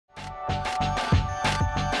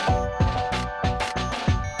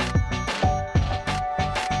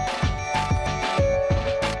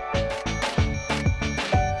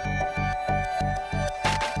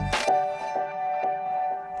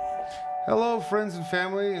Hello, friends and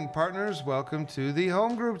family and partners. Welcome to the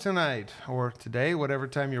home group tonight, or today, whatever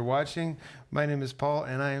time you're watching. My name is Paul,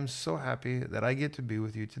 and I am so happy that I get to be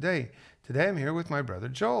with you today. Today, I'm here with my brother,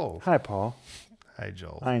 Joel. Hi, Paul. Hi,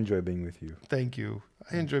 Joel. I enjoy being with you. Thank you.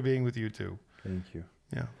 I enjoy being with you, too. Thank you.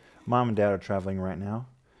 Yeah. Mom and Dad are traveling right now,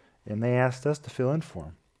 and they asked us to fill in for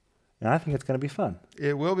them. And I think it's going to be fun.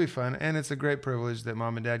 It will be fun, and it's a great privilege that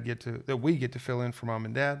Mom and Dad we get to fill in for Mom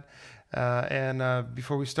and Dad. And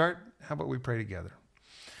before we start, how about we pray together?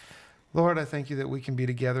 Lord, I thank you that we can be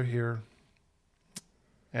together here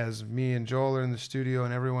as me and Joel are in the studio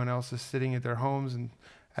and everyone else is sitting at their homes and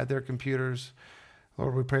at their computers.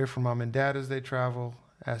 Lord, we pray for Mom and Dad as they travel.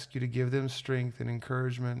 Ask you to give them strength and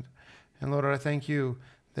encouragement. And Lord, I thank you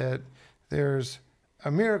that there's a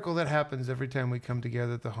miracle that happens every time we come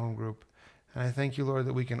together at the home group. And I thank you, Lord,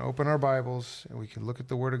 that we can open our Bibles and we can look at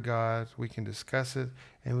the Word of God, we can discuss it,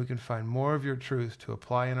 and we can find more of your truth to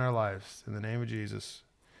apply in our lives. In the name of Jesus.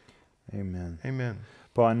 Amen. Amen.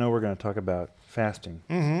 Paul, I know we're going to talk about fasting,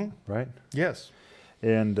 right? Yes.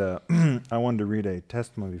 And I wanted to read a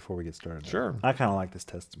testimony before we get started. Sure. I kind of like this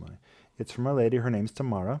testimony. It's from a lady. Her name's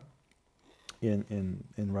Tamara in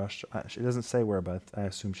Russia. She doesn't say where, but I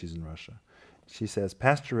assume she's in Russia. She says,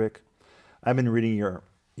 Pastor Rick, I've been reading your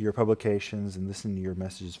publications and listening to your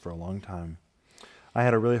messages for a long time. I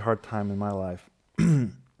had a really hard time in my life,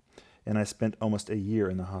 and I spent almost a year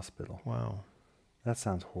in the hospital. Wow. That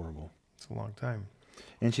sounds horrible. It's a long time.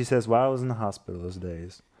 And she says, while I was in the hospital those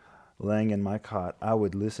days, laying in my cot, I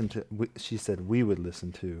would listen to, she said we would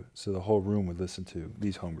listen to, so the whole room would listen to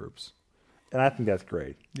these home groups. And I think that's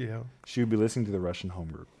great. Yeah. She would be listening to the Russian home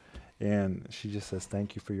group. And she just says,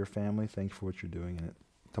 thank you for your family. Thank you for what you're doing in it,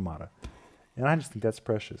 Tamara. And I just think that's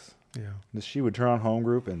precious. Yeah. That she would turn on home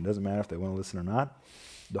group, and it doesn't matter if they want to listen or not.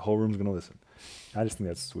 The whole room's going to listen. I just think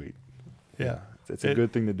that's sweet. Yeah. It's a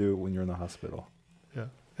good thing to do when you're in the hospital. Yeah.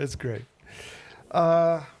 It's great.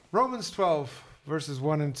 Romans 12, verses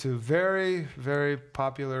 1 and 2. Very, very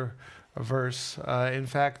popular verse. In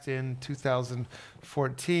fact, in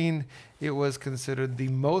 2014, it was considered the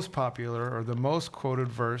most popular or the most quoted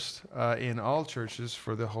verse in all churches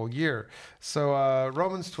for the whole year. So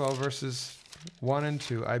Romans 12, verses 1 and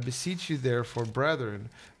 2. I beseech you therefore, brethren,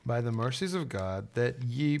 by the mercies of God, that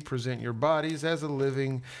ye present your bodies as a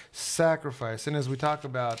living sacrifice. And as we talk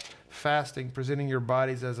about fasting, presenting your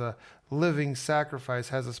bodies as a living sacrifice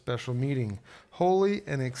has a special meaning. Holy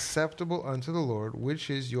and acceptable unto the Lord,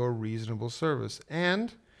 which is your reasonable service.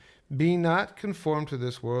 And be not conformed to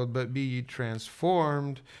this world, but be ye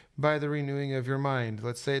transformed by the renewing of your mind.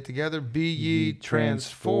 Let's say it together. Be ye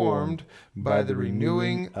transformed by the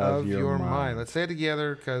renewing of your mind. Let's say it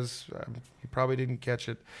together because you probably didn't catch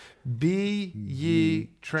it. Be ye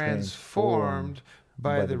transformed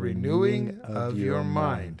by the renewing of your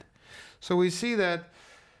mind. So we see that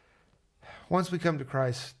once we come to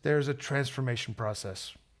Christ, there's a transformation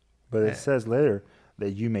process. But it says later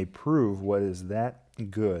that you may prove what is that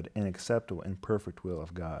good and acceptable and perfect will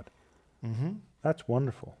of God. Mm-hmm. That's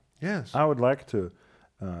wonderful. Yes. I would like to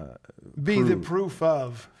be the proof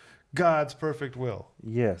of God's perfect will.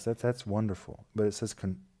 Yes, that's wonderful. But it says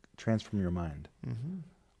transform your mind,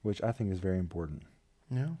 which I think is very important.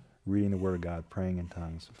 Yeah. Reading the Word of God, praying in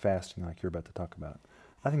tongues, fasting like you're about to talk about.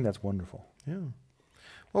 I think that's wonderful. Yeah.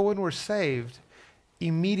 Well, when we're saved,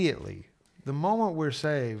 immediately, the moment we're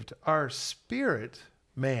saved, our spirit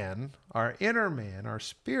man, our inner man, our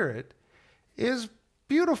spirit is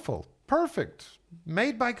beautiful, perfect,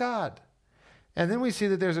 made by God. And then we see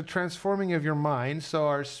that there's a transforming of your mind. So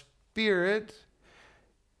our spirit,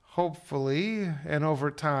 hopefully, and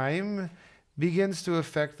over time, begins to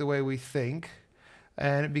affect the way we think,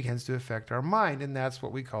 and it begins to affect our mind. And that's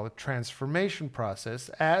what we call a transformation process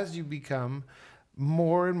as you become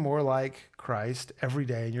more and more like Christ every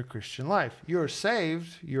day in your Christian life. You're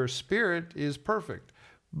saved, your spirit is perfect,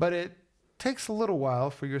 but it takes a little while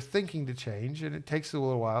for your thinking to change, and it takes a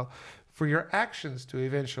little while for your actions to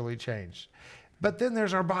eventually change. But then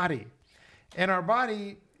there's our body, and our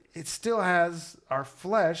body, it still has our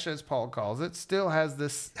flesh, as Paul calls it, still has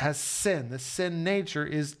sin. The sin nature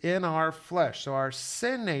is in our flesh. So our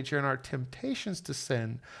sin nature and our temptations to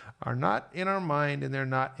sin are not in our mind, and they're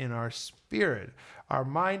not in our spirit. Our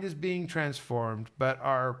mind is being transformed, but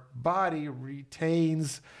our body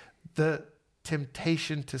retains the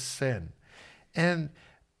temptation to sin. And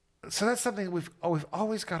so that's something that we've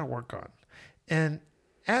always got to work on. And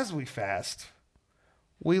as we fast,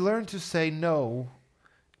 we learn to say no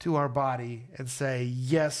to our body and say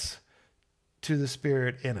yes to the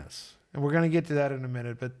Spirit in us. And we're going to get to that in a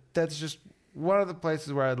minute, but that's just one of the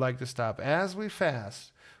places where I'd like to stop. As we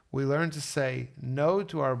fast, we learn to say no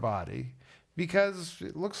to our body because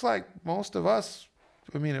it looks like most of us,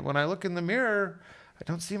 I mean, when I look in the mirror, I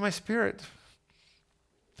don't see my spirit.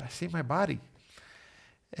 I see my body.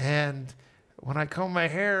 And when I comb my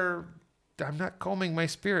hair, I'm not combing my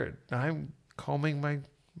spirit. I'm combing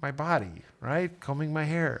my body, right? Combing my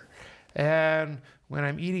hair. And when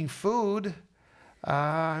I'm eating food,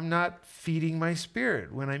 I'm not feeding my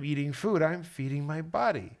spirit. When I'm eating food, I'm feeding my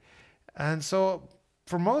body. And so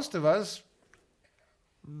for most of us,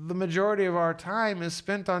 the majority of our time is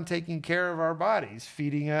spent on taking care of our bodies,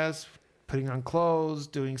 feeding us, putting on clothes,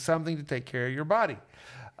 doing something to take care of your body.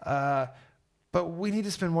 But we need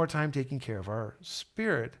to spend more time taking care of our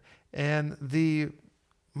spirit. And the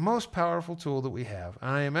most powerful tool that we have, and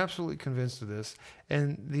I am absolutely convinced of this,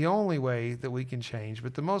 and the only way that we can change,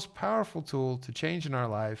 but the most powerful tool to change in our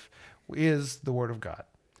life is the Word of God.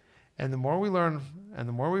 And the more we learn, and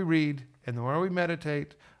the more we read, and the more we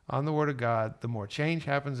meditate on the Word of God, the more change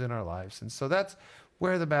happens in our lives. And so that's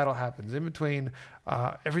where the battle happens, in between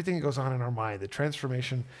everything that goes on in our mind, the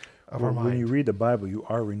transformation of our mind. When you read the Bible, you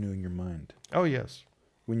are renewing your mind. Oh, yes.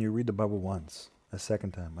 When you read the Bible once, a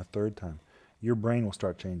second time, a third time, your brain will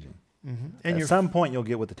start changing. Mm-hmm. And at some point, you'll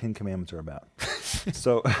get what the Ten Commandments are about.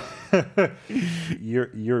 So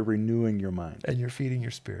you're renewing your mind. And you're feeding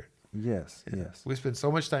your spirit. Yes, yes. We spend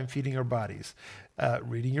so much time feeding our bodies.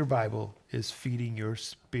 Reading your Bible is feeding your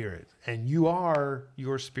spirit. And you are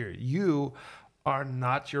your spirit. You are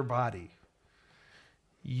not your body.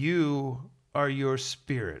 You are your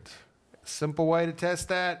spirit. A simple way to test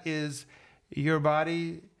that is your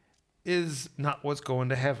body is not what's going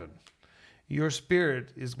to heaven. Your spirit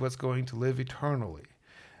is what's going to live eternally.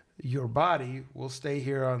 Your body will stay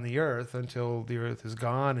here on the earth until the earth is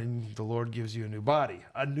gone and the Lord gives you a new body.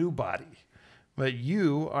 But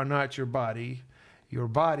you are not your body. Your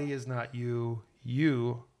body is not you.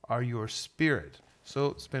 You are your spirit.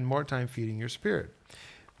 So spend more time feeding your spirit.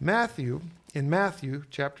 In Matthew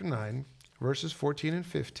chapter 9, verses 14 and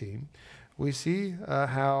 15, we see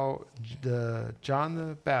how John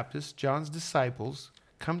the Baptist, John's disciples,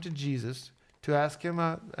 come to Jesus to ask him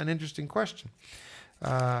an interesting question.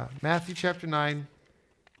 Matthew chapter 9,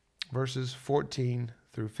 verses 14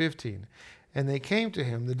 through 15. And they came to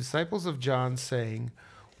him, the disciples of John, saying,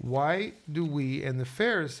 "Why do we and the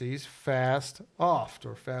Pharisees fast oft?"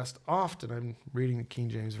 Or fast often. I'm reading the King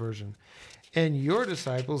James Version. "And your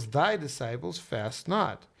disciples, thy disciples, fast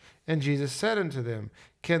not." And Jesus said unto them,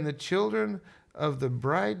 "Can the children of the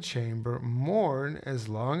bride chamber mourn as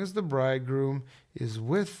long as the bridegroom is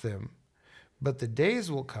with them? But the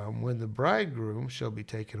days will come when the bridegroom shall be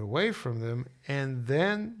taken away from them, and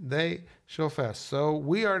then they shall fast." So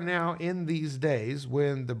we are now in these days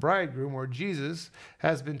when the bridegroom, or Jesus,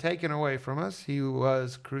 has been taken away from us. He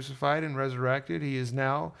was crucified and resurrected. He is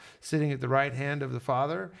now sitting at the right hand of the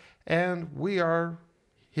Father, and we are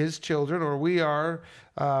his children, or we are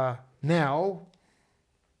now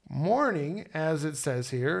mourning, as it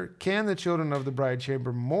says here. "Can the children of the bride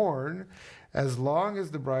chamber mourn as long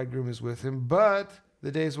as the bridegroom is with him? But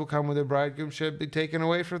the days will come when the bridegroom shall be taken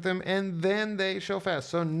away from them, and then they shall fast."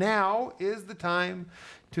 So now is the time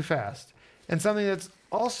to fast. And something that's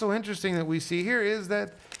also interesting that we see here is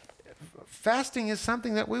that fasting is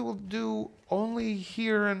something that we will do only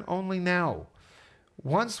here and only now.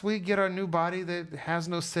 Once we get our new body that has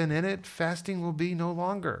no sin in it, fasting will be no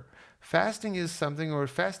longer. Fasting is something, or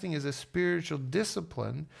fasting is a spiritual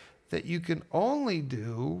discipline that you can only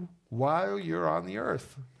do while you're on the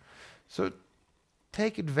earth. So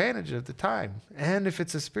take advantage of the time. And if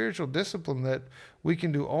it's a spiritual discipline that we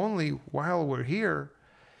can do only while we're here,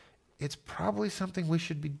 it's probably something we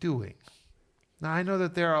should be doing. Now, I know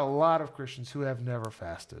that there are a lot of Christians who have never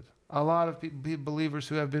fasted. A lot of believers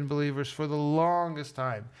who have been believers for the longest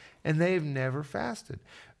time, and they've never fasted.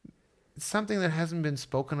 It's something that hasn't been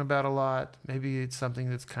spoken about a lot. Maybe it's something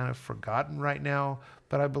that's kind of forgotten right now,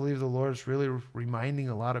 but I believe the Lord is really reminding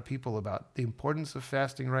a lot of people about the importance of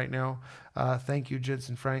fasting right now. Thank you,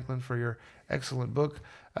 Jensen Franklin, for your excellent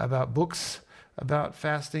books about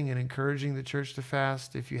fasting and encouraging the church to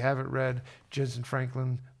fast. If you haven't read Jensen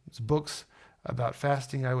Franklin's books about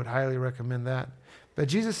fasting, I would highly recommend that. But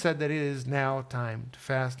Jesus said that it is now time to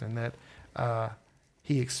fast, and that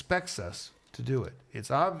he expects us to do it.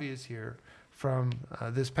 It's obvious here from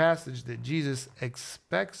this passage that Jesus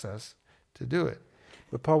expects us to do it.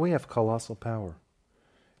 But Paul, we have colossal power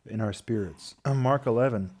in our spirits. Mark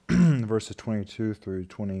 11, verses 22 through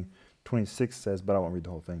 26 says, but I won't read the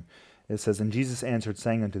whole thing. It says, "And Jesus answered,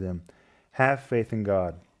 saying unto them, Have faith in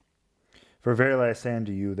God. For verily I say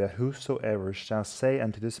unto you, that whosoever shall say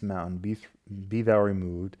unto this mountain, Be thou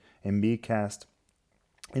removed, and be cast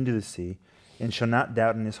into the sea, and shall not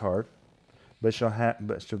doubt in his heart, but shall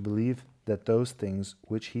believe that those things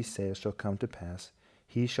which he saith shall come to pass,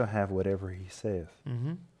 he shall have whatever he saith.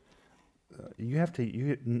 Mm-hmm.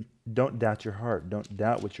 Don't doubt your heart. Don't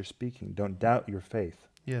doubt what you're speaking. Don't doubt your faith.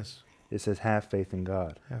 Yes. It says, have faith in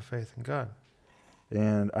God. Have faith in God.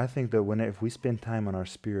 And I think that if we spend time on our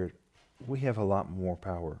spirit, we have a lot more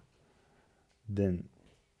power than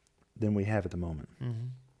we have at the moment. Mm-hmm.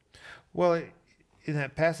 Well, in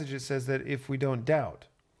that passage it says that if we don't doubt,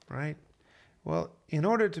 right? Well, in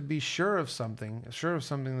order to be sure of something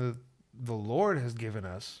that the Lord has given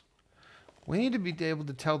us, we need to be able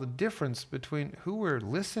to tell the difference between who we're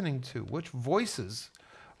listening to, which voices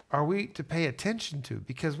are we to pay attention to,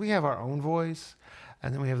 because we have our own voice,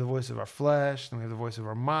 and then we have the voice of our flesh, and we have the voice of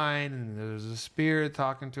our mind, and there's a spirit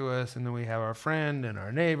talking to us, and then we have our friend and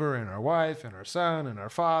our neighbor and our wife and our son and our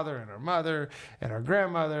father and our mother and our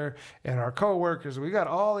grandmother and our coworkers. We got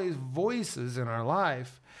all these voices in our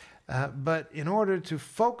life, but in order to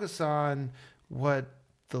focus on what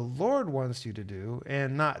the Lord wants you to do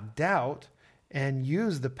and not doubt and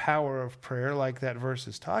use the power of prayer like that verse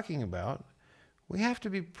is talking about, we have to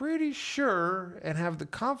be pretty sure and have the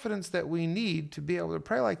confidence that we need to be able to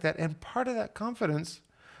pray like that. And part of that confidence,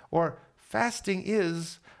 or fasting,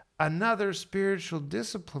 is another spiritual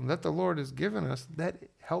discipline that the Lord has given us that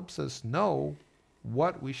helps us know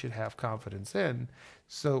what we should have confidence in,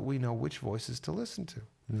 so we know which voices to listen to.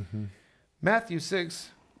 Mm-hmm. Matthew 6,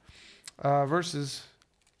 verses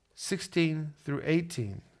 16 through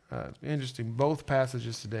 18. Interesting. Both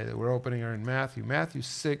passages today that we're opening are in Matthew. Matthew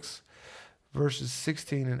 6, verses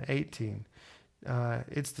 16 and 18.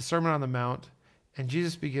 It's the Sermon on the Mount, and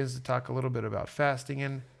Jesus begins to talk a little bit about fasting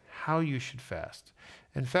and how you should fast.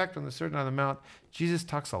 In fact, on the Sermon on the Mount, Jesus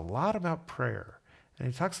talks a lot about prayer, and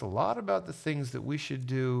he talks a lot about the things that we should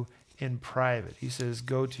do in private. He says,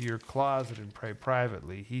 go to your closet and pray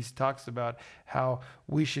privately. He talks about how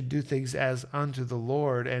we should do things as unto the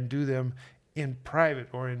Lord and do them in private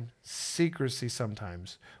or in secrecy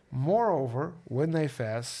sometimes. Moreover, when they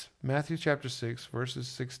fast, Matthew chapter 6, verses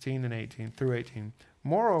 16 and 18 through 18,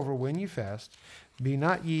 moreover, when you fast, be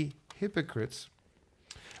not ye hypocrites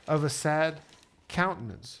of a sad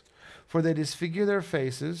countenance, for they disfigure their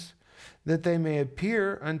faces, that they may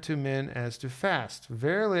appear unto men as to fast.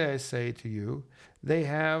 Verily I say to you, they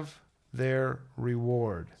have their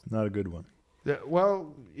reward. Not a good one.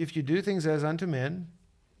 Well, if you do things as unto men,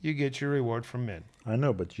 you get your reward from men. I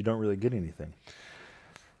know, but you don't really get anything.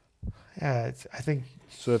 Yeah, I think.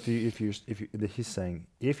 So if he's saying,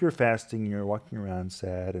 if you're fasting and you're walking around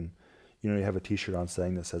sad, and you have a T-shirt on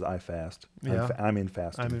saying that says "I fast," yeah. I'm in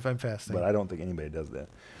fasting. I'm fasting, but I don't think anybody does that.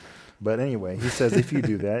 But anyway, he says if you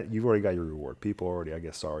do that, you've already got your reward. People are already, I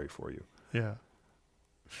guess, sorry for you. Yeah.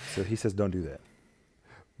 So he says, don't do that.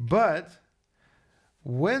 But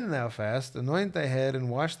when thou fast, anoint thy head and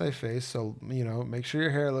wash thy face. So, make sure your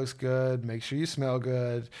hair looks good. Make sure you smell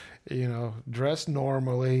good. Dress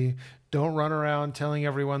normally. Don't run around telling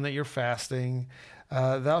everyone that you're fasting.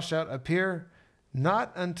 Thou shalt appear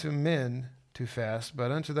not unto men to fast,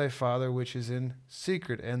 but unto thy Father which is in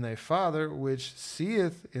secret. And thy Father which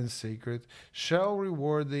seeth in secret shall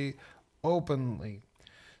reward thee openly.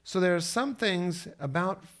 So there are some things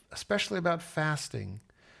especially about fasting,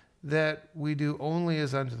 that we do only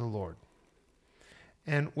as unto the Lord.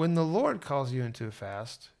 And when the Lord calls you into a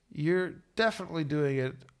fast, you're definitely doing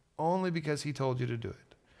it only because he told you to do it.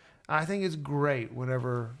 I think it's great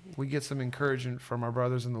whenever we get some encouragement from our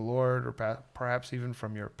brothers in the Lord, or perhaps even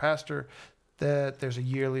from your pastor, that there's a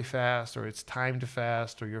yearly fast, or it's time to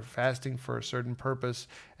fast, or you're fasting for a certain purpose,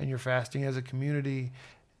 and you're fasting as a community.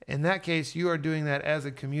 In that case, you are doing that as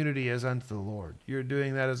a community as unto the Lord. You're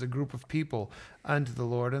doing that as a group of people unto the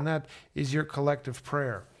Lord, and that is your collective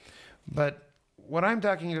prayer. But what I'm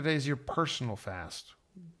talking today is your personal fast.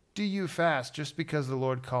 Do you fast just because the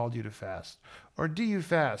Lord called you to fast? Or do you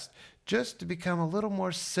fast just to become a little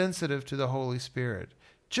more sensitive to the Holy Spirit?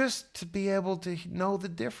 Just to be able to know the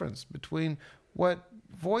difference between what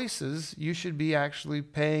voices you should be actually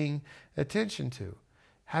paying attention to?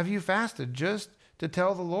 Have you fasted just to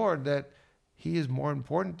tell the Lord that he is more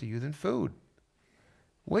important to you than food?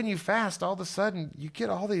 When you fast, all of a sudden, you get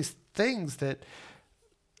all these things that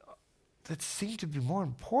seem to be more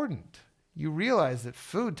important. You realize that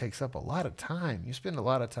food takes up a lot of time. You spend a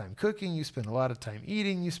lot of time cooking. You spend a lot of time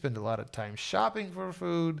eating. You spend a lot of time shopping for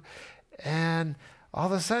food. And all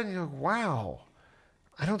of a sudden, you're like, wow,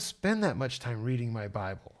 I don't spend that much time reading my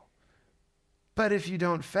Bible. But if you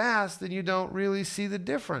don't fast, then you don't really see the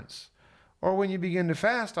difference. Or when you begin to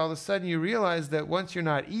fast, all of a sudden you realize that once you're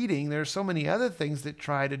not eating, there are so many other things that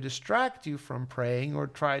try to distract you from praying or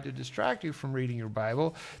try to distract you from reading your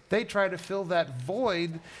Bible. They try to fill that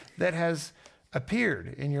void that has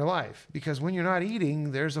appeared in your life. Because when you're not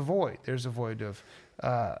eating, there's a void. There's a void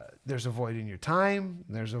in your time.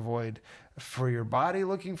 There's a void for your body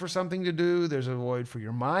looking for something to do. There's a void for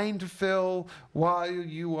your mind to fill while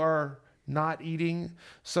you are not eating.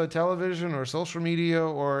 So television or social media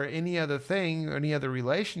or any other thing, or any other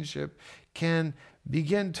relationship can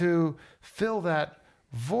begin to fill that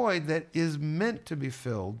void that is meant to be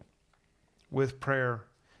filled with prayer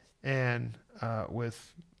and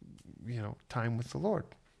with time with the Lord.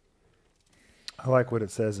 I like what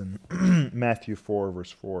it says in Matthew 4,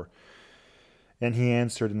 verse 4. And he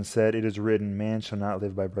answered and said, "It is written, man shall not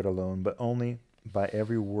live by bread alone, but only by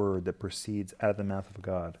every word that proceeds out of the mouth of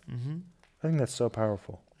God." Mm-hmm. I think that's so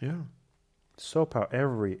powerful. Yeah. So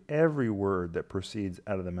powerful. Every word that proceeds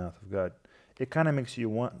out of the mouth of God. It kind of makes you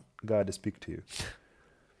want God to speak to you.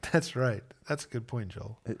 That's right. That's a good point,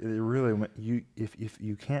 Joel. It really, if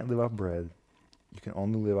you can't live off bread, you can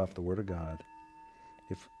only live off the Word of God.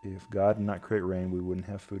 If God did not create rain, we wouldn't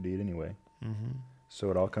have food to eat anyway. Mm-hmm. So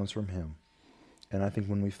it all comes from Him. And I think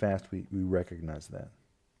when we fast, we recognize that.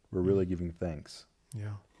 We're really giving thanks.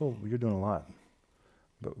 Yeah. Well, you're doing a lot.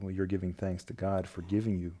 But you're giving thanks to God for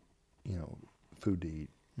giving you, food to eat,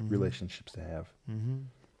 Mm-hmm. relationships to have. Mm-hmm.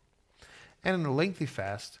 And in a lengthy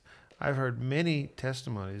fast, I've heard many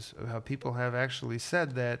testimonies of how people have actually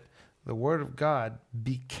said that the Word of God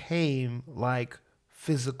became like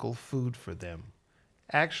physical food for them.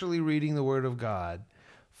 Actually reading the Word of God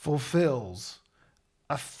fulfills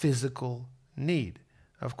a physical need.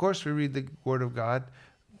 Of course, we read the Word of God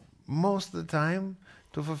most of the time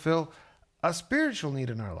to fulfill a spiritual need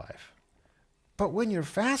in our life. But when you're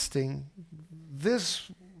fasting, this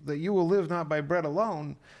that you will live not by bread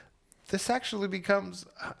alone, this actually becomes,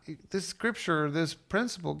 this scripture, this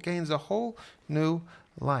principle gains a whole new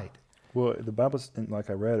light. Well, the Bible's, like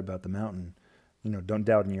I read about the mountain, don't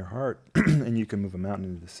doubt in your heart, and you can move a mountain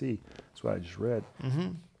into the sea. That's what I just read. Mm-hmm.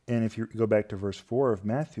 And if you go back to verse 4 of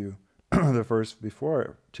Matthew, the verse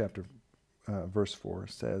before verse 4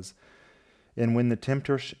 says, "And when the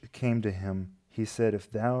tempter came to him, he said,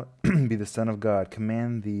 'If thou be the Son of God,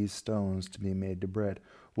 command these stones to be made to bread.'"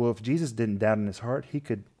 Well, if Jesus didn't doubt in his heart, he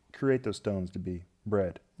could create those stones to be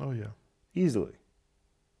bread. Oh, yeah. Easily.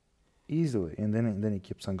 And then he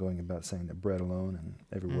keeps on going about saying that bread alone and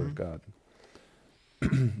every word of God.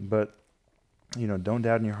 But, don't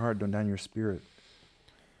doubt in your heart, don't doubt in your spirit.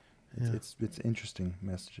 It's interesting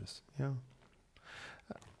messages. Yeah.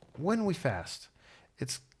 When we fast,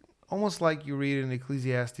 it's almost like you read in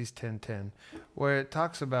Ecclesiastes 10:10, where it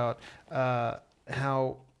talks about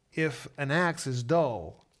how if an axe is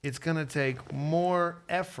dull, it's going to take more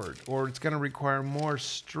effort, or it's going to require more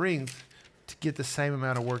strength to get the same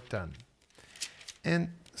amount of work done. And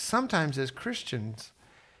sometimes as Christians,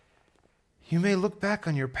 you may look back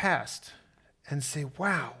on your past and say,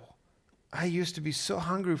 wow, I used to be so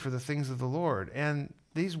hungry for the things of the Lord, and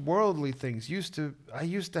these worldly things I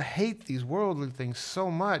used to hate these worldly things so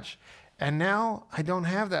much, and now I don't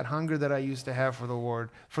have that hunger that I used to have for the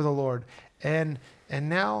Lord, and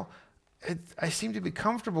now I seem to be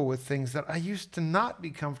comfortable with things that I used to not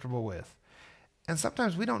be comfortable with. And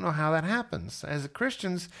sometimes we don't know how that happens. As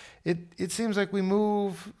Christians, it seems like we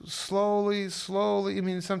move slowly. I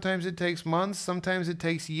mean, sometimes it takes months, sometimes it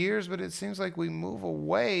takes years, but it seems like we move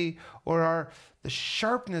away, or the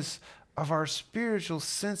sharpness of our spiritual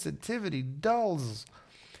sensitivity dulls.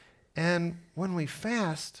 And when we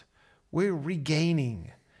fast, we're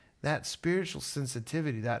regaining that spiritual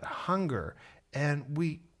sensitivity, that hunger. And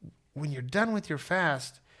when you're done with your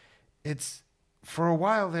fast, for a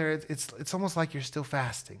while there, it's almost like you're still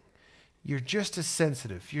fasting. You're just as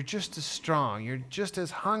sensitive. You're just as strong. You're just as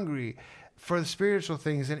hungry for the spiritual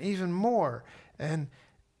things, and even more. And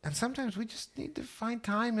sometimes we just need to find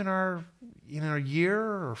time in our year,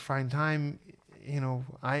 or find time.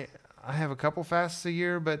 I have a couple fasts a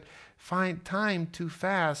year, but find time to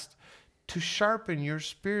fast to sharpen your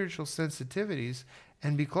spiritual sensitivities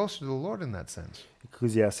and be closer to the Lord in that sense.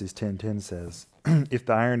 Ecclesiastes 10:10 says, "If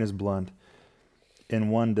the iron is blunt, and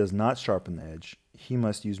one does not sharpen the edge, he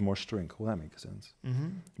must use more strength." Well, that makes sense. Mm-hmm.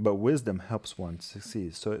 But wisdom helps one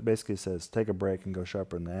succeed. So it basically says, take a break and go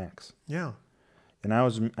sharpen the axe. Yeah. And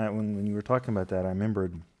when you were talking about that, I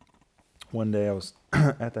remembered one day I was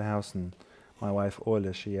at the house, and my wife,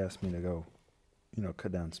 Ola, she asked me to go,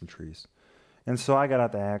 cut down some trees. And so I got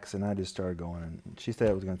out the axe, and I just started going. And she said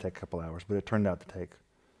it was going to take a couple hours, but it turned out to take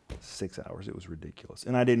 6 hours. It was ridiculous.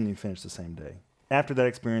 And I didn't even finish the same day. after that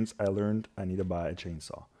experience, I learned I need to buy a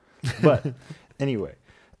chainsaw. But anyway,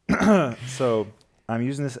 so I'm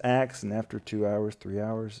using this axe, and after 2 hours, 3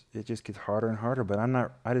 hours, it just gets harder and harder. But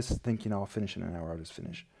I just think, I'll finish in an hour. I'll just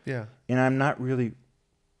finish. Yeah. And I'm not really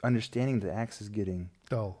understanding the axe is getting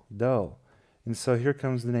dull. And so here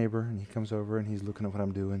comes the neighbor, and he comes over, and he's looking at what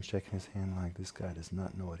I'm doing, shaking his hand like, this guy does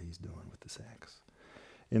not know what he's doing with this axe.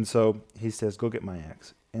 And so he says, go get my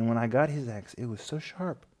axe. And when I got his axe, it was so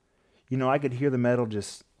sharp. I could hear the metal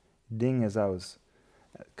just ding as I was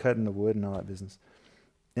cutting the wood and all that business.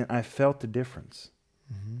 And I felt the difference.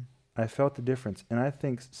 Mm-hmm. I felt the difference. And I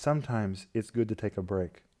think sometimes it's good to take a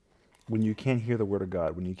break when you can't hear the Word of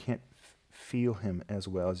God, when you can't feel Him as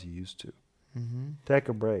well as you used to. Mm-hmm. Take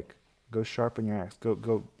a break. Go sharpen your axe.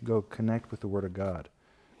 Go connect with the Word of God.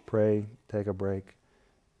 Pray, take a break,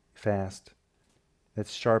 fast.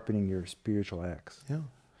 That's sharpening your spiritual axe. Yeah.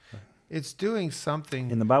 It's doing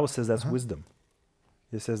something. And the Bible says that's wisdom.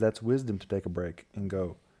 It says that's wisdom to take a break and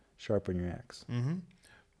go sharpen your axe. Mm-hmm.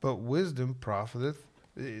 But wisdom profiteth.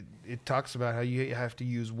 It talks about how you have to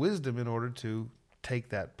use wisdom in order to take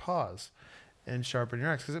that pause and sharpen your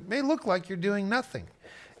axe. Because it may look like you're doing nothing.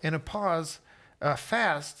 And a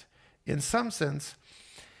fast, in some sense,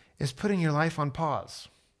 is putting your life on pause.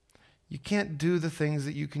 You can't do the things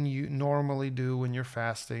that you can normally do when you're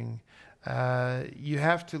fasting. You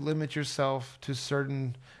have to limit yourself to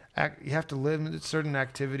certain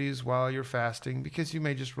activities while you're fasting, because you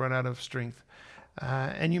may just run out of strength.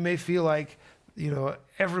 And you may feel like,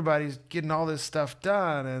 everybody's getting all this stuff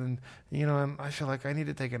done, and I feel like I need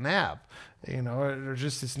to take a nap, or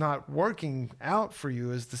just it's not working out for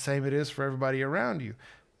you as the same it is for everybody around you.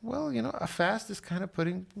 Well, a fast is kind of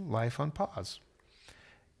putting life on pause.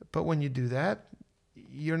 But when you do that,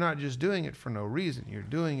 you're not just doing it for no reason. You're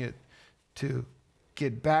doing it to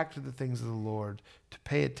get back to the things of the Lord, to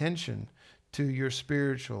pay attention to your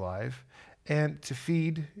spiritual life, and to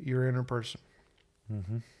feed your inner person.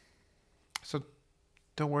 Mm-hmm. So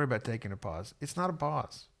don't worry about taking a pause. It's not a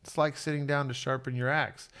pause. It's like sitting down to sharpen your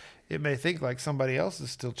axe. It may think like somebody else is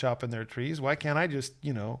still chopping their trees. Why can't I just,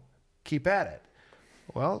 keep at it?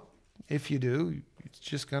 Well, if you do, it's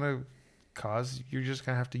just going to you're just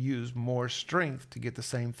going to have to use more strength to get the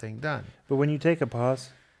same thing done. But when you take a pause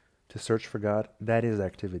to search for God, that is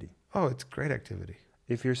activity. Oh, it's great activity.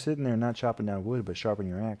 If you're sitting there not chopping down wood, but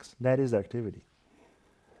sharpening your axe, that is activity.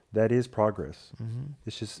 That is progress. Mm-hmm.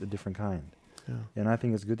 It's just a different kind. Yeah. And I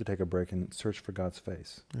think it's good to take a break and search for God's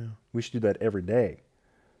face. Yeah. We should do that every day,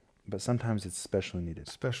 but sometimes it's especially needed.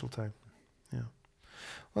 Special time. Yeah.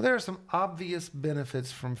 Well, there are some obvious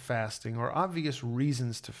benefits from fasting, or obvious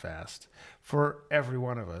reasons to fast for every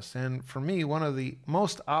one of us. And for me, one of the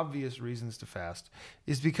most obvious reasons to fast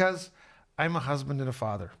is because I'm a husband and a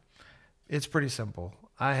father. It's pretty simple.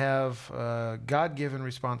 I have a God-given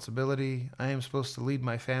responsibility. I am supposed to lead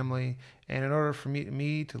my family. And in order for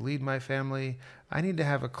me to lead my family, I need to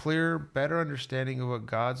have a clear, better understanding of what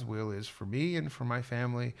God's will is for me and for my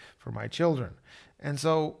family, for my children. And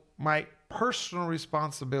so my personal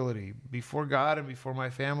responsibility before God and before my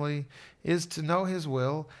family is to know His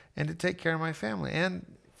will and to take care of my family. And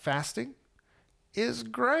fasting is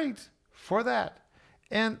great for that.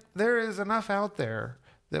 And there is enough out there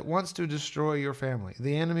that wants to destroy your family.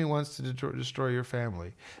 The enemy wants to destroy your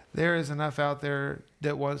family. There is enough out there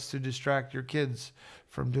that wants to distract your kids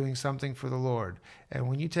from doing something for the Lord. And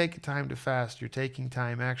when you take time to fast, you're taking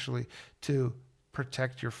time actually to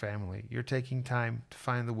protect your family. You're taking time to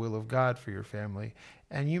find the will of God for your family.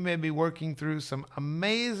 And you may be working through some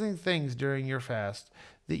amazing things during your fast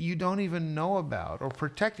that you don't even know about, or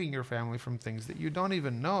protecting your family from things that you don't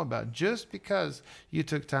even know about, just because you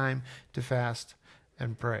took time to fast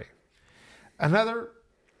and pray. Another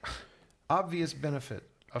obvious benefit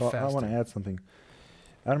of fasting. I want to add something.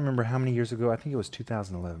 I don't remember how many years ago. I think it was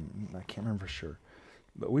 2011. I can't remember for sure.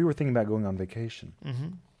 But we were thinking about going on vacation. Mm-hmm.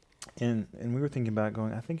 And we were thinking about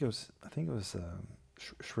going. I think it was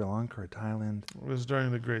Sri Lanka or Thailand. It was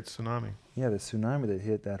during the Great Tsunami. Yeah, the tsunami that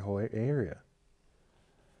hit that whole area.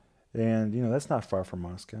 And that's not far from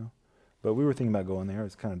Moscow, but we were thinking about going there.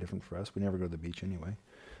 It's kind of different for us. We never go to the beach anyway,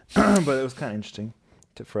 but it was kind of interesting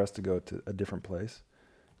for us to go to a different place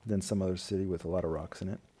than some other city with a lot of rocks in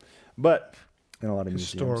it, but and a lot of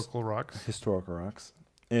historical rocks.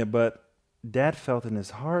 But Dad felt in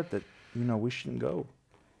his heart that we shouldn't go.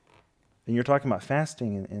 And you're talking about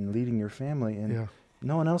fasting and leading your family, and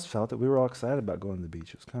no one else felt it. We were all excited about going to the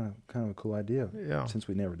beach. It was kind of a cool idea, since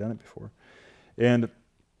we'd never done it before. And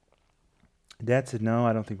Dad said, "No,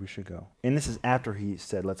 I don't think we should go." And this is after he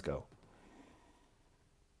said, "Let's go."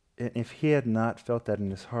 And if he had not felt that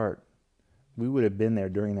in his heart, we would have been there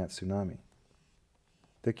during that tsunami.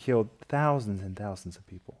 that killed thousands and thousands of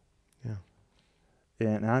people. Yeah.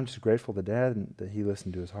 And I'm just grateful to Dad and that he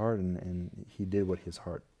listened to his heart and he did what his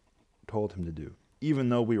heart told him to do, even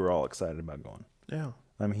though we were all excited about going. Yeah.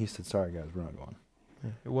 I mean, he said, sorry, guys, we're not going.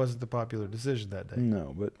 Yeah. It wasn't the popular decision that day.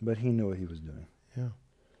 No, but he knew what he was doing. Yeah.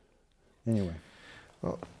 Anyway.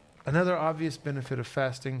 Well, another obvious benefit of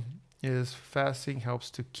fasting is fasting helps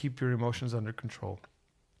to keep your emotions under control.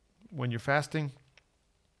 When you're fasting,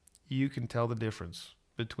 you can tell the difference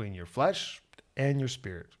between your flesh and your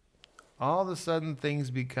spirit. All of a sudden, things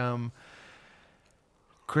become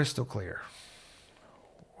crystal clear.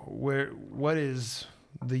 What is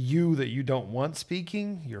the you that you don't want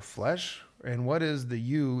speaking, your flesh, and what is the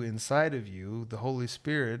you inside of you, the Holy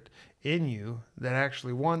Spirit in you, that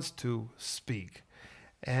actually wants to speak.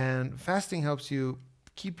 And fasting helps you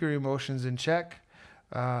keep your emotions in check,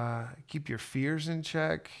 keep your fears in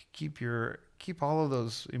check, keep all of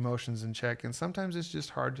those emotions in check. And sometimes it's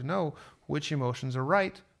just hard to know which emotions are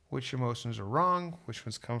right, which emotions are wrong, which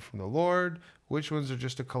ones come from the Lord, which ones are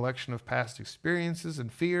just a collection of past experiences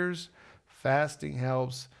and fears. Fasting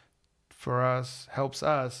helps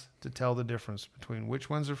us to tell the difference between which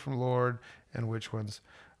ones are from the Lord and which ones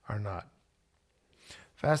are not.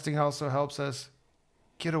 Fasting also helps us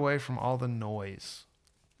get away from all the noise.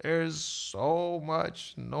 There's so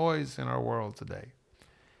much noise in our world today.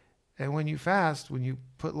 And when you fast, when you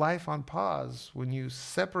put life on pause, when you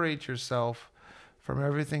separate yourself from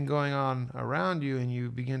everything going on around you and you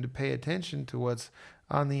begin to pay attention to what's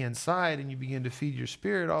on the inside and you begin to feed your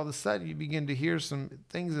spirit, all of a sudden you begin to hear some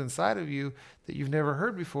things inside of you that you've never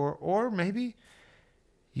heard before, or maybe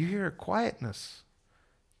you hear a quietness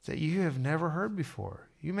that you have never heard before.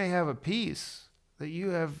 You may have a peace that you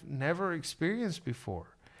have never experienced before.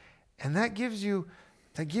 And that gives you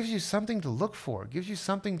something to look for. It gives you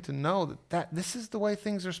something to know that this is the way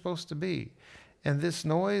things are supposed to be. And this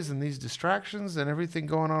noise and these distractions and everything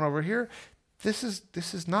going on over here, this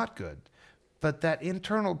is not good. But that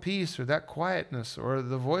internal peace or that quietness or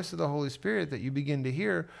the voice of the Holy Spirit that you begin to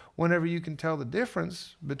hear whenever you can tell the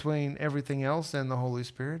difference between everything else and the Holy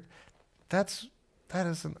Spirit, that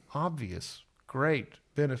is an obvious, great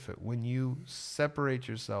benefit when you separate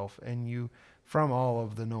yourself from all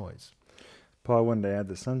of the noise. Paul, I wanted to add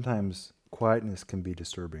that sometimes quietness can be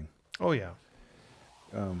disturbing. Oh, yeah.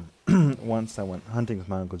 Once I went hunting with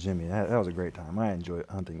my Uncle Jimmy. That was a great time. I enjoy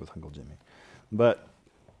hunting with Uncle Jimmy. But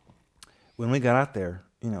when we got out there,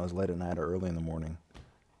 it was late at night or early in the morning,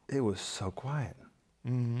 it was so quiet.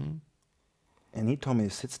 Mm-hmm. And he told me to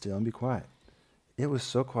sit still and be quiet. It was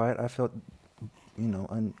so quiet, I felt,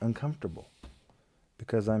 uncomfortable.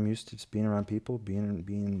 Because I'm used to just being around people,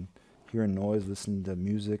 hearing noise, listening to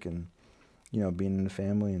music, and, being in the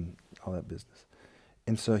family and all that business.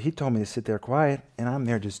 And so he told me to sit there quiet, and I'm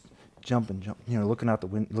there just jumping, looking out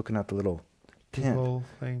the little tent,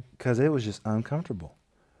 because it was just uncomfortable.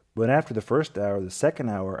 But after the first hour, the second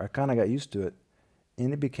hour, I kind of got used to it,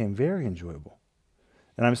 and it became very enjoyable.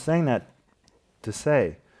 And I'm saying that to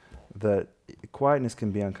say that quietness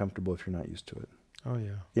can be uncomfortable if you're not used to it. Oh,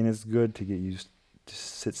 yeah. And it's good to get used to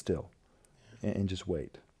sit still and just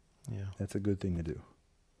wait. Yeah. That's a good thing to do.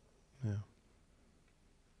 Yeah.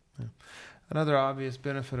 Yeah. Another obvious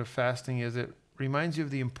benefit of fasting is it reminds you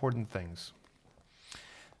of the important things.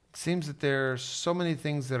 It seems that there are so many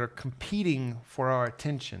things that are competing for our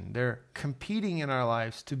attention. They're competing in our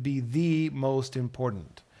lives to be the most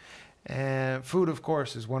important. And food, of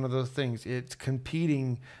course, is one of those things. It's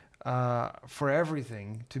competing for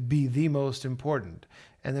everything to be the most important.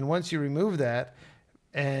 And then once you remove that,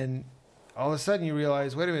 and all of a sudden you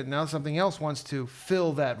realize, wait a minute, now something else wants to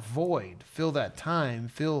fill that void, fill that time,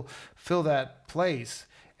 fill that place,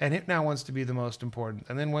 and it now wants to be the most important.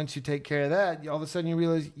 And then once you take care of that, all of a sudden you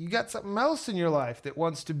realize you got something else in your life that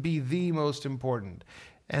wants to be the most important.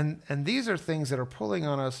 And these are things that are pulling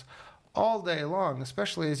on us all day long,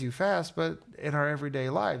 especially as you fast, but in our everyday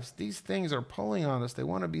lives. These things are pulling on us. They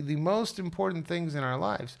want to be the most important things in our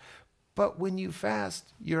lives. But when you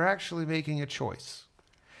fast, you're actually making a choice.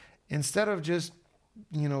 Instead of just,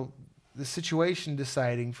 the situation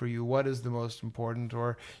deciding for you what is the most important,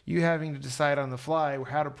 or you having to decide on the fly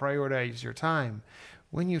how to prioritize your time,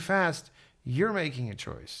 when you fast, you're making a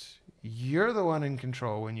choice. You're the one in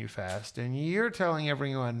control when you fast, and you're telling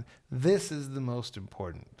everyone this is the most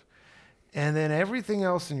important. And then everything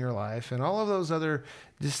else in your life and all of those other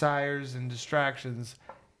desires and distractions,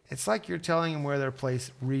 it's like you're telling them where their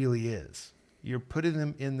place really is. You're putting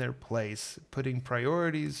them in their place, putting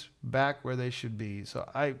priorities back where they should be. So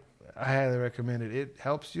I highly recommend it. It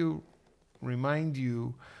helps you remind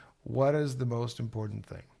you what is the most important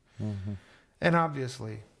thing. Mm-hmm. And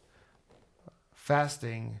obviously,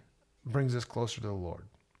 fasting brings us closer to the Lord.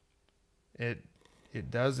 It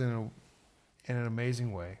does in an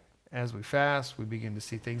amazing way. As we fast, we begin to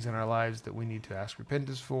see things in our lives that we need to ask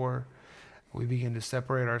repentance for. We begin to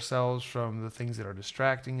separate ourselves from the things that are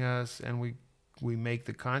distracting us, and we make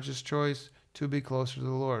the conscious choice to be closer to the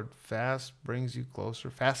Lord. Fasting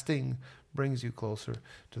brings you closer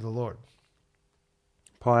to the Lord.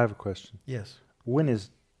 Paul, I have a question. Yes. When is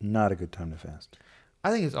not a good time to fast? I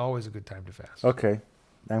think it's always a good time to fast. Okay.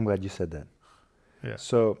 I'm glad you said that. Yeah.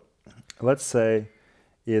 So let's say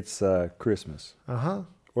it's Christmas. Uh-huh.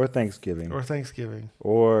 Or Thanksgiving.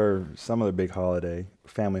 Or some other big holiday,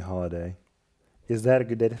 family holiday. Is that a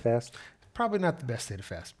good day to fast? Probably not the best day to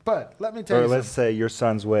fast. But let me tell you something. Or let's say your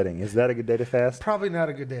son's wedding. Is that a good day to fast? Probably not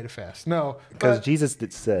a good day to fast. No. Because Jesus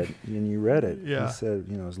said, and you read it. Yeah. He said,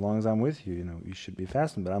 as long as I'm with you, you should be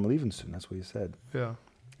fasting, but I'm leaving soon. That's what he said. Yeah.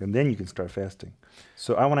 And then you can start fasting.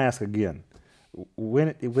 So I want to ask again,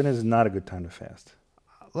 when is not a good time to fast?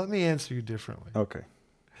 Let me answer you differently. Okay.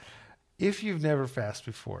 If you've never fasted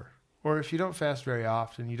before, or if you don't fast very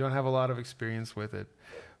often, you don't have a lot of experience with it,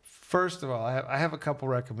 first of all, I have a couple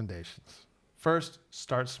recommendations. First,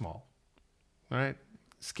 start small. All right?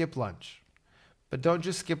 Skip lunch. But don't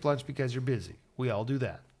just skip lunch because you're busy. We all do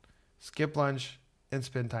that. Skip lunch and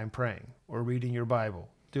spend time praying or reading your Bible,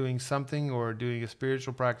 doing something or doing a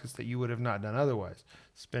spiritual practice that you would have not done otherwise.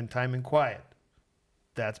 Spend time in quiet.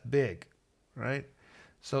 That's big, right?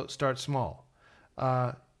 So start small.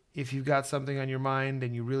 If you've got something on your mind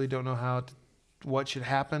and you really don't know what should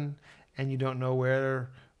happen, and you don't know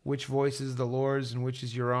which voice is the Lord's and which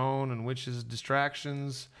is your own and which is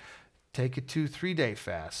distractions, take a 2-3 day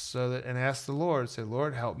fast and ask the Lord, say,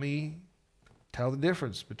 Lord, help me tell the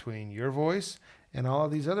difference between your voice and all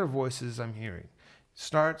of these other voices I'm hearing.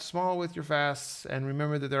 Start small with your fasts, and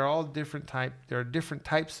remember that there are different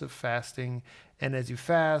types of fasting, and as you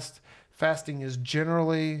fasting is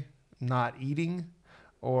generally not eating,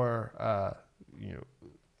 or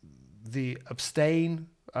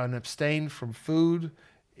abstain from food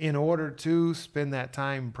in order to spend that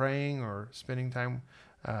time praying or spending time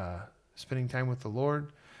with the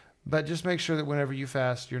Lord. But just make sure that whenever you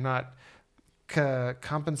fast, you're not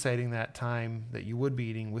compensating that time that you would be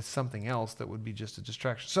eating with something else that would be just a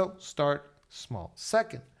distraction. So start small.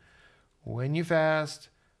 Second, when you fast,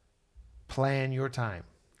 plan your time.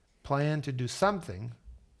 Plan to do something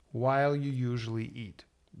while you usually eat.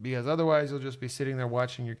 Because otherwise you'll just be sitting there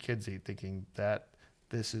watching your kids eat, thinking that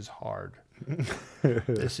this is hard.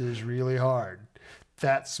 This is really hard.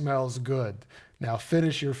 That smells good. Now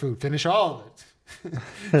finish your food. Finish all of it.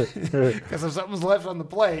 Because if something's left on the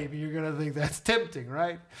plate, you're going to think that's tempting,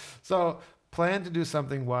 right? So plan to do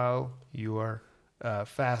something while you are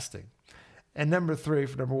fasting. And number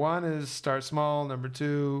 1 is start small. Number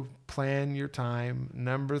 2, plan your time.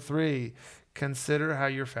 Number 3, consider how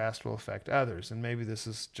your fast will affect others. And maybe this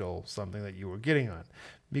is, Joel, something that you were getting on.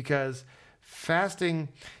 Because fasting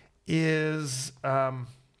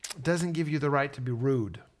doesn't give you the right to be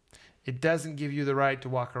rude. It doesn't give you the right to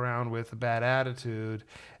walk around with a bad attitude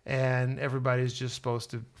and everybody's just supposed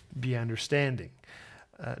to be understanding.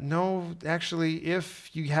 No, actually, if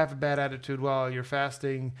you have a bad attitude while you're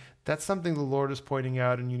fasting, that's something the Lord is pointing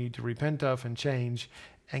out and you need to repent of and change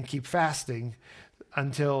and keep fasting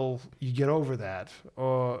until you get over that.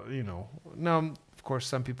 Or, now, of course,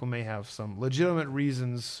 some people may have some legitimate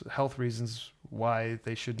reasons, health reasons, why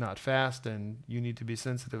they should not fast, and you need to be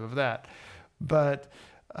sensitive of that. But,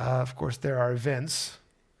 of course, there are events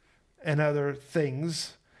and other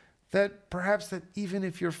things that perhaps that even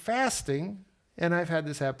if you're fasting, and I've had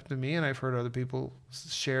this happen to me, and I've heard other people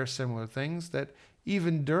share similar things, that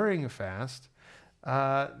even during a fast,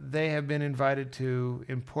 they have been invited to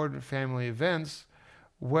important family events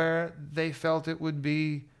where they felt it would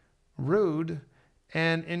be rude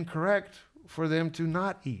and incorrect for them to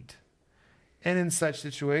not eat. And in such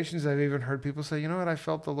situations, I've even heard people say, you know what, I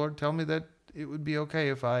felt the Lord tell me that it would be okay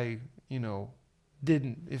if I,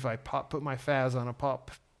 if I put my fast on a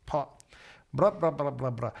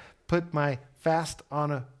put my fast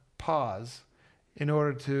on a pause in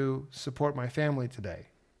order to support my family today.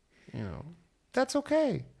 That's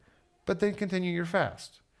okay. But then continue your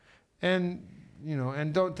fast. And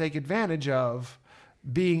don't take advantage of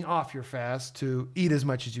being off your fast to eat as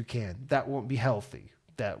much as you can. That won't be healthy.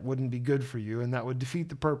 That wouldn't be good for you, and that would defeat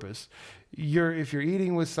the purpose. If you're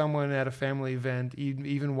eating with someone at a family event,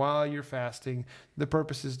 even while you're fasting, the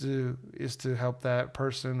purpose is to help that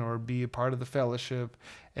person or be a part of the fellowship.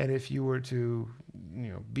 And if you were to,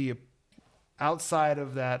 be outside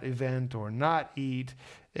of that event or not eat,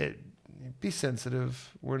 be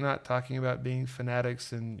sensitive. We're not talking about being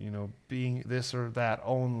fanatics and, being this or that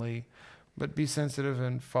only, but be sensitive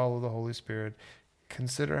and follow the Holy Spirit.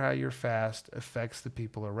 Consider how your fast affects the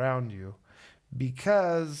people around you,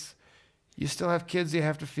 because you still have kids you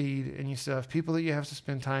have to feed, and you still have people that you have to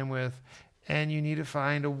spend time with, and you need to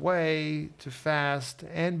find a way to fast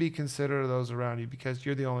and be considerate of those around you, because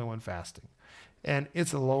you're the only one fasting. And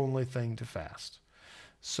it's a lonely thing to fast.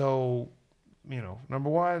 So, number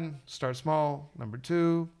 1, start small. Number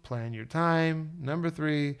 2, plan your time. Number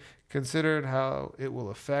 3, consider how it will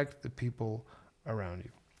affect the people around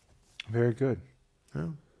you. Very good. Yeah.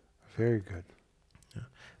 Very good. Yeah.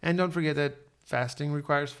 And don't forget that fasting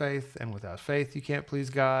requires faith, and without faith, you can't please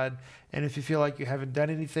God. And if you feel like you haven't done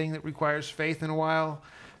anything that requires faith in a while,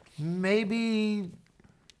 maybe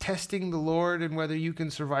testing the Lord and whether you can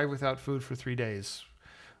survive without food for 3 days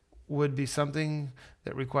would be something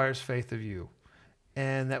that requires faith of you.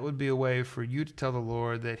 And that would be a way for you to tell the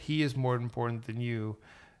Lord that he is more important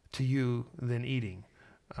to you than eating.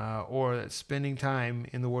 Or that spending time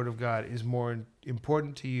in the Word of God is more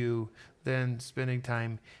important to you than spending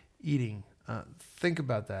time eating. Think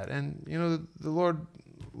about that. And, the Lord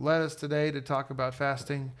led us today to talk about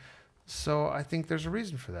fasting, so I think there's a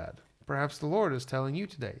reason for that. Perhaps the Lord is telling you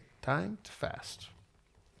today, time to fast.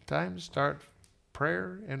 Time to start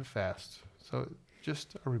prayer and fast. So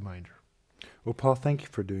just a reminder. Well, Paul, thank you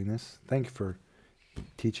for doing this. Thank you for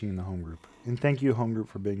teaching in the home group. And thank you, home group,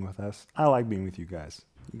 for being with us. I like being with you guys.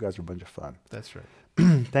 You guys are a bunch of fun. That's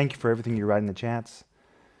right. Thank you for everything you write in the chats.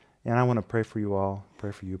 And I want to pray for you all,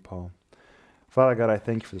 pray for you, Paul. Father God, I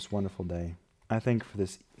thank you for this wonderful day. I thank you for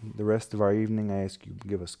the rest of our evening. I ask you to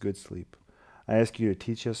give us good sleep. I ask you to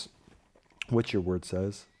teach us what your word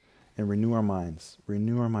says and renew our minds.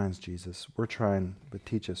 Renew our minds, Jesus. We're trying, but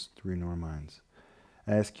teach us to renew our minds.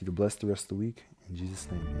 I ask you to bless the rest of the week. In Jesus'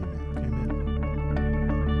 name, amen. Amen.